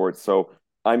from the sport. So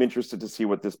I'm interested to see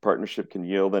what this partnership can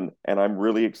yield, and I'm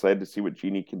really excited to see what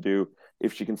Genie can do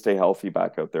if she can stay healthy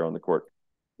back out there on the court.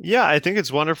 Yeah, I think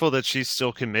it's wonderful that she's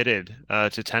still committed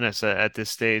to tennis at this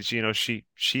stage.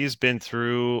 She's been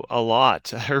through a lot.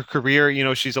 Her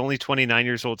career, she's only 29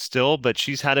 years old still, but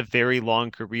she's had a very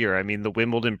long career. I mean, the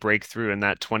Wimbledon breakthrough in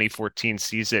that 2014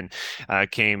 season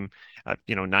came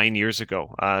 9 years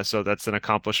ago. So that's an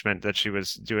accomplishment that she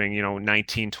was doing,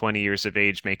 19, 20 years of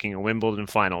age, making a Wimbledon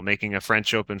final, making a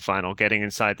French Open final, getting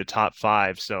inside the top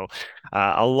 5. So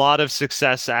a lot of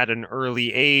success at an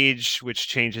early age, which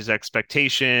changes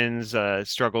expectations,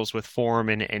 struggles with form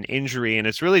and injury. And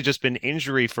it's really just been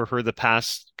injury for her the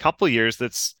past couple of years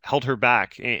that's held her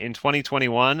back. In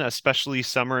 2021, especially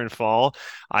summer and fall,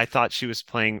 I thought she was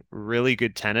playing really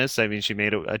good tennis. I mean, she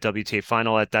made a WTA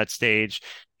final at that stage.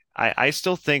 I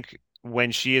still think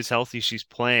when she is healthy,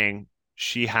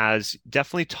 she has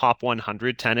definitely top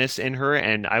 100 tennis in her,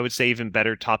 and I would say even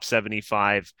better top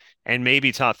 75 and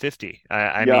maybe top 50.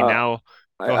 I mean, now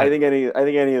go I ahead.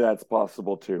 think any of that's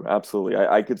possible too. Absolutely.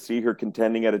 I could see her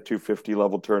contending at a 250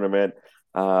 level tournament.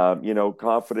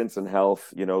 Confidence and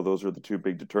health, those are the two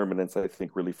big determinants, I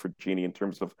think, really for Genie in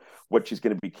terms of what she's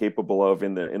going to be capable of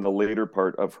in the later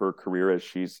part of her career as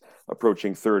she's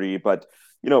approaching 30. But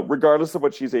regardless of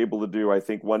what she's able to do, I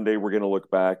think one day we're going to look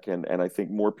back and I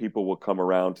think more people will come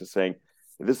around to saying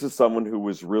this is someone who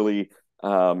was really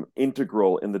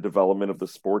integral in the development of the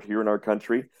sport here in our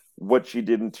country. What she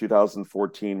did in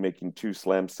 2014, making 2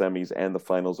 slam semis and the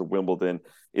finals of Wimbledon,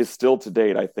 is still to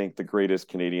date, I think, the greatest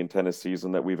Canadian tennis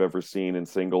season that we've ever seen in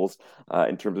singles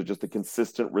in terms of just the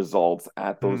consistent results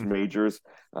at those majors.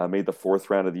 Made the 4th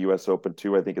round of the U.S. Open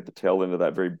too, I think, at the tail end of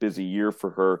that very busy year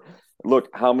for her. Look,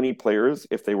 how many players,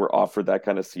 if they were offered that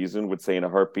kind of season, would say in a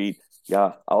heartbeat,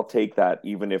 yeah, I'll take that,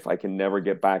 even if I can never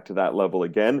get back to that level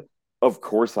again? Of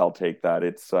course I'll take that.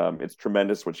 It's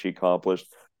tremendous what she accomplished.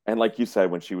 And like you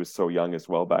said, when she was so young as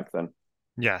well back then.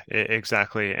 Yeah,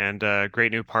 exactly. And a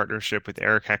great new partnership with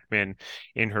Eric Heckman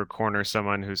in her corner,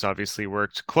 someone who's obviously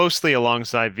worked closely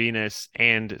alongside Venus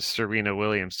and Serena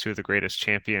Williams, 2 of the greatest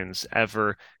champions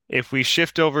ever. If we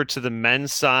shift over to the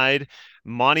men's side,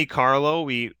 Monte Carlo,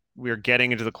 we're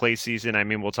getting into the clay season. I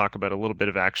mean, we'll talk about a little bit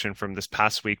of action from this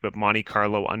past week, but Monte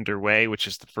Carlo underway, which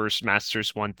is the first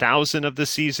Masters 1000 of the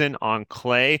season on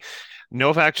clay.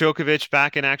 Novak Djokovic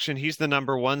back in action. He's the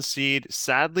number 1 seed.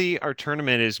 Sadly, our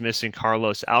tournament is missing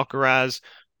Carlos Alcaraz.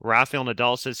 Rafael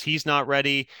Nadal says he's not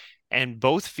ready. And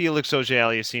both Felix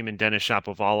Auger-Aliassime and Denis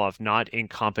Shapovalov not in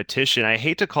competition. I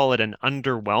hate to call it an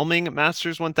underwhelming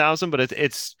Masters 1000, but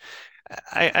it's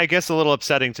I guess a little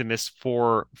upsetting to miss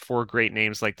four great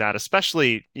names like that,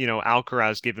 especially,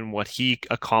 Alcaraz, given what he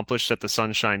accomplished at the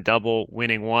Sunshine Double,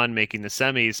 winning 1, making the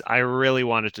semis. I really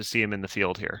wanted to see him in the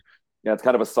field here. Yeah, it's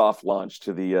kind of a soft launch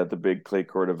to the big clay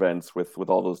court events with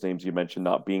all those names you mentioned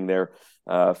not being there.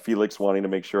 Felix wanting to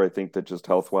make sure, I think, that just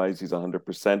health-wise, he's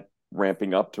 100%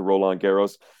 ramping up to Roland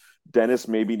Garros. Dennis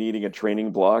maybe needing a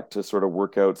training block to sort of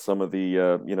work out some of the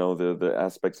the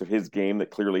aspects of his game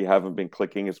that clearly haven't been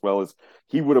clicking as well as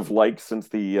he would have liked since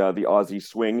the Aussie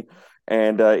swing.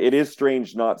 And it is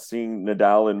strange not seeing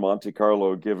Nadal in Monte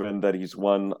Carlo, given that he's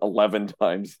won 11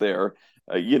 times there.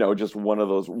 Just one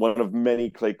of many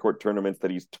clay court tournaments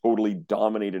that he's totally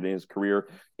dominated in his career,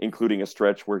 including a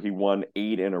stretch where he won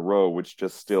 8 in a row, which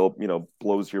just still,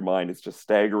 blows your mind. It's just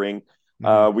staggering.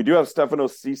 We do have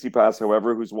Stefanos Tsitsipas,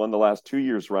 however, who's won the last 2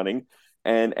 years running.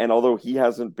 And although he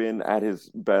hasn't been at his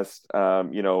best,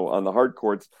 on the hard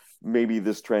courts, maybe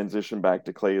this transition back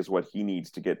to clay is what he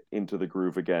needs to get into the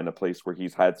groove again, a place where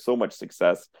he's had so much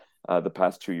success the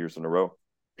past 2 years in a row.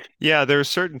 Yeah, there are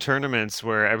certain tournaments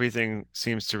where everything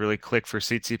seems to really click for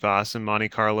Tsitsipas, and Monte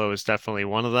Carlo is definitely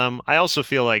one of them. I also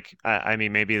feel like, I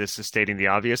mean, maybe this is stating the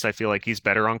obvious. I feel like he's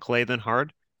better on clay than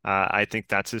hard. I think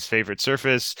that's his favorite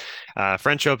surface.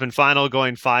 French Open final,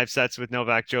 going 5 sets with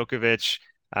Novak Djokovic,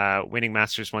 winning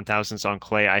Masters 1000s on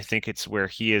clay. I think it's where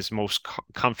he is most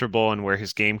comfortable and where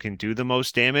his game can do the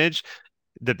most damage.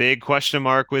 the big question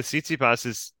mark with Tsitsipas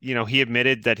is, he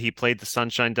admitted that he played the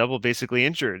Sunshine Double basically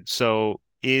injured. So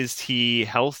is he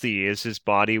healthy? Is his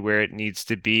body where it needs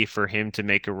to be for him to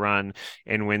make a run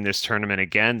and win this tournament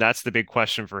again? That's the big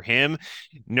question for him.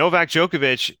 Novak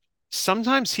Djokovic,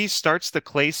 sometimes he starts the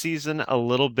clay season a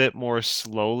little bit more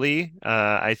slowly.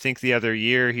 I think the other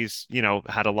year he's,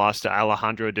 had a loss to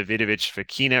Alejandro Davidovich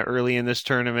Fokina early in this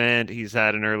tournament. He's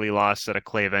had an early loss at a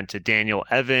clay event to Daniel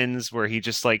Evans, where he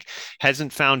just like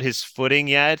hasn't found his footing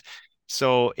yet.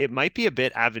 So it might be a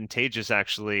bit advantageous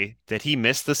actually that he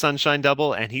missed the Sunshine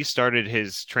Double and he started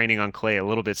his training on clay a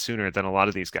little bit sooner than a lot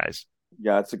of these guys.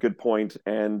 Yeah, it's a good point.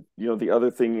 And, the other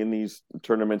thing in these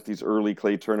tournaments, these early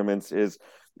clay tournaments, is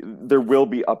there will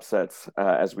be upsets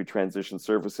as we transition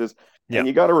surfaces. Yeah. And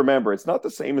you got to remember, it's not the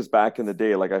same as back in the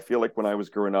day. Like, I feel like when I was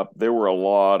growing up, there were a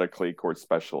lot of clay court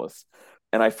specialists.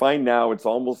 And I find now it's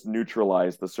almost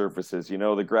neutralized the surfaces.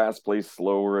 The grass plays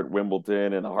slower at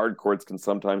Wimbledon, and the hard courts can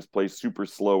sometimes play super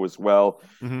slow as well.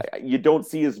 Mm-hmm. You don't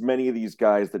see as many of these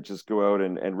guys that just go out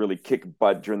and really kick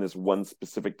butt during this one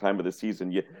specific time of the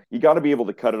season. You got to be able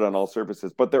to cut it on all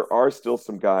surfaces. But there are still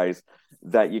some guys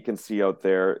that you can see out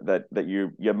there that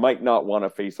you might not want to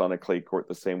face on a clay court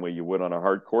the same way you would on a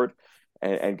hard court.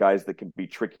 And guys that can be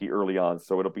tricky early on.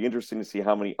 So it'll be interesting to see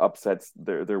how many upsets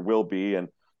there will be. And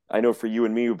I know for you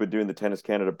and me, we've been doing the Tennis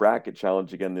Canada Bracket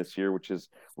Challenge again this year, which is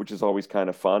always kind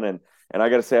of fun. And I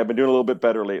got to say, I've been doing a little bit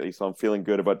better lately, so I'm feeling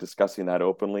good about discussing that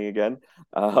openly again.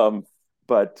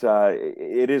 But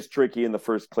it is tricky in the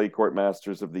first clay court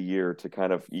Masters of the year to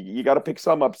kind of you got to pick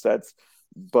some upsets,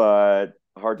 but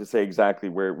hard to say exactly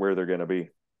where they're going to be.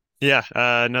 Yeah,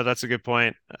 no, that's a good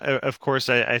point. Of course,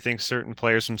 I think certain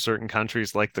players from certain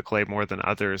countries like the clay more than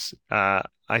others.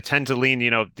 I tend to lean,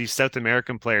 these South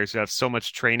American players who have so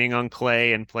much training on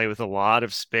clay and play with a lot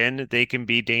of spin, they can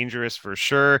be dangerous for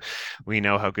sure. We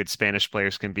know how good Spanish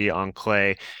players can be on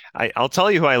clay. I'll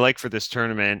tell you who I like for this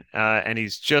tournament, and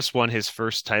he's just won his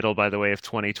first title, by the way, of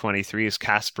 2023, is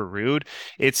Casper Ruud.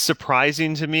 It's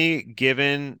surprising to me,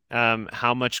 given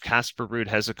how much Casper Ruud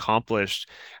has accomplished,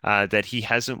 that he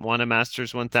hasn't won a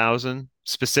Masters 1000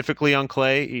 specifically on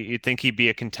clay. You'd think he'd be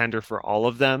a contender for all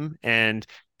of them. And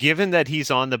given that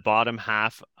he's on the bottom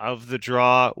half of the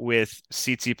draw with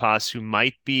Tsitsipas, who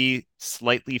might be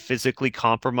slightly physically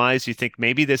compromised, you think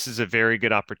maybe this is a very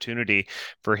good opportunity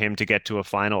for him to get to a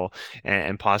final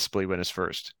and possibly win his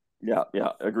first. Yeah,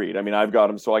 agreed. I mean, I've got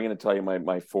him, so I'm going to tell you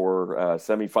my four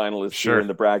semifinalists here in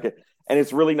the bracket. And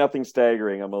it's really nothing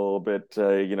staggering. I'm a little bit,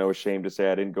 ashamed to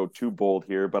say I didn't go too bold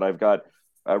here, but I've got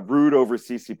Ruud over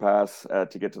Tsitsipas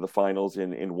to get to the finals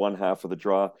in one half of the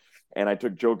draw. And I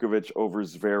took Djokovic over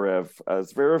Zverev.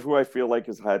 Zverev, who I feel like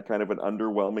has had kind of an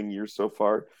underwhelming year so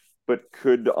far, but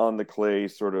could on the clay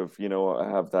sort of,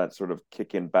 have that sort of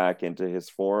kick in back into his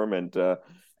form. And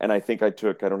I think I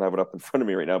don't have it up in front of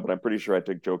me right now, but I'm pretty sure I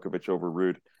took Djokovic over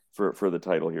Ruud for the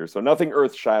title here. So nothing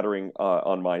earth shattering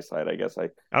on my side, I guess. I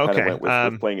kind of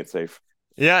went with playing it safe.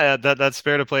 Yeah, that's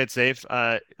fair to play it safe.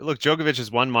 Look, Djokovic has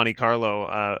won Monte Carlo,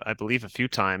 I believe, a few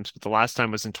times, but the last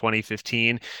time was in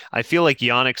 2015. I feel like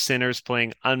Jannik Sinner's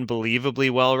playing unbelievably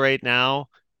well right now.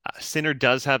 Sinner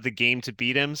does have the game to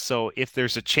beat him, so if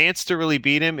there's a chance to really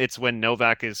beat him, it's when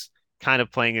Novak is kind of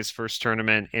playing his first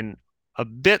tournament in a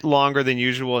bit longer than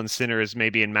usual, and Sinner is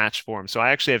maybe in match form. So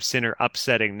I actually have Sinner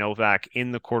upsetting Novak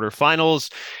in the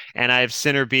quarterfinals, and I have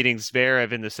Sinner beating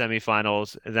Zverev in the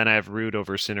semifinals. And then I have Ruud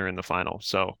over Sinner in the final.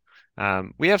 So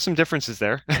we have some differences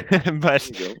there, but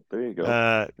there you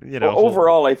go.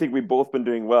 Overall, I think we've both been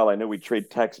doing well. I know we trade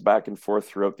texts back and forth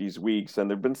throughout these weeks, and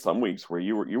there've been some weeks where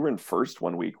you were in first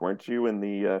one week, weren't you?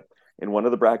 In one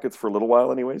of the brackets for a little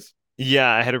while, anyways.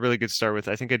 Yeah, I had a really good start with.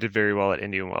 I think I did very well at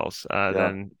Indian Wells.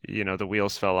 Then the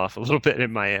wheels fell off a little bit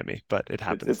in Miami, but it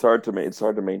happens. It's hard to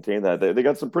maintain that. They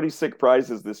got some pretty sick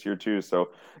prizes this year too. So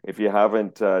if you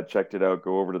haven't checked it out,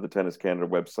 go over to the Tennis Canada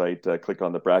website, click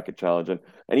on the bracket challenge, and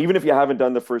even if you haven't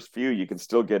done the first few, you can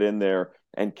still get in there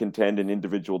and contend in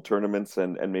individual tournaments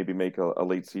and maybe make a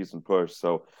late season push.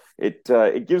 So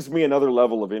it gives me another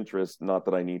level of interest. Not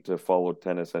that I need to follow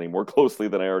tennis any more closely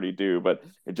than I already do, but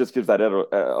it just gives that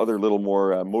other little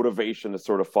more motivation to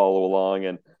sort of follow along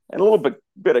and a little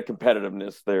bit of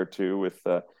competitiveness there too. With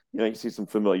you see some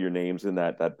familiar names in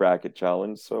that bracket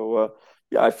challenge. So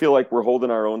I feel like we're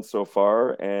holding our own so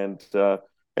far. And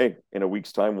hey, in a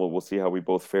week's time we'll see how we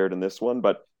both fared in this one.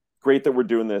 But great that we're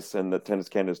doing this and that Tennis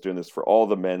Canada is doing this for all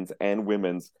the men's and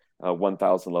women's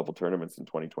 1,000 level tournaments in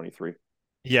 2023.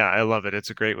 Yeah, I love it. It's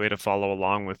a great way to follow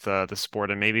along with the sport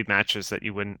and maybe matches that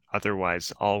you wouldn't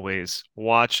otherwise always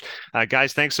watch.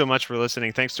 Guys, thanks so much for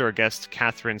listening. Thanks to our guest,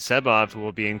 Katherine Sebov, who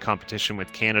will be in competition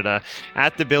with Canada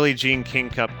at the Billie Jean King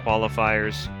Cup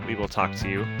qualifiers. We will talk to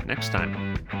you next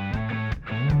time.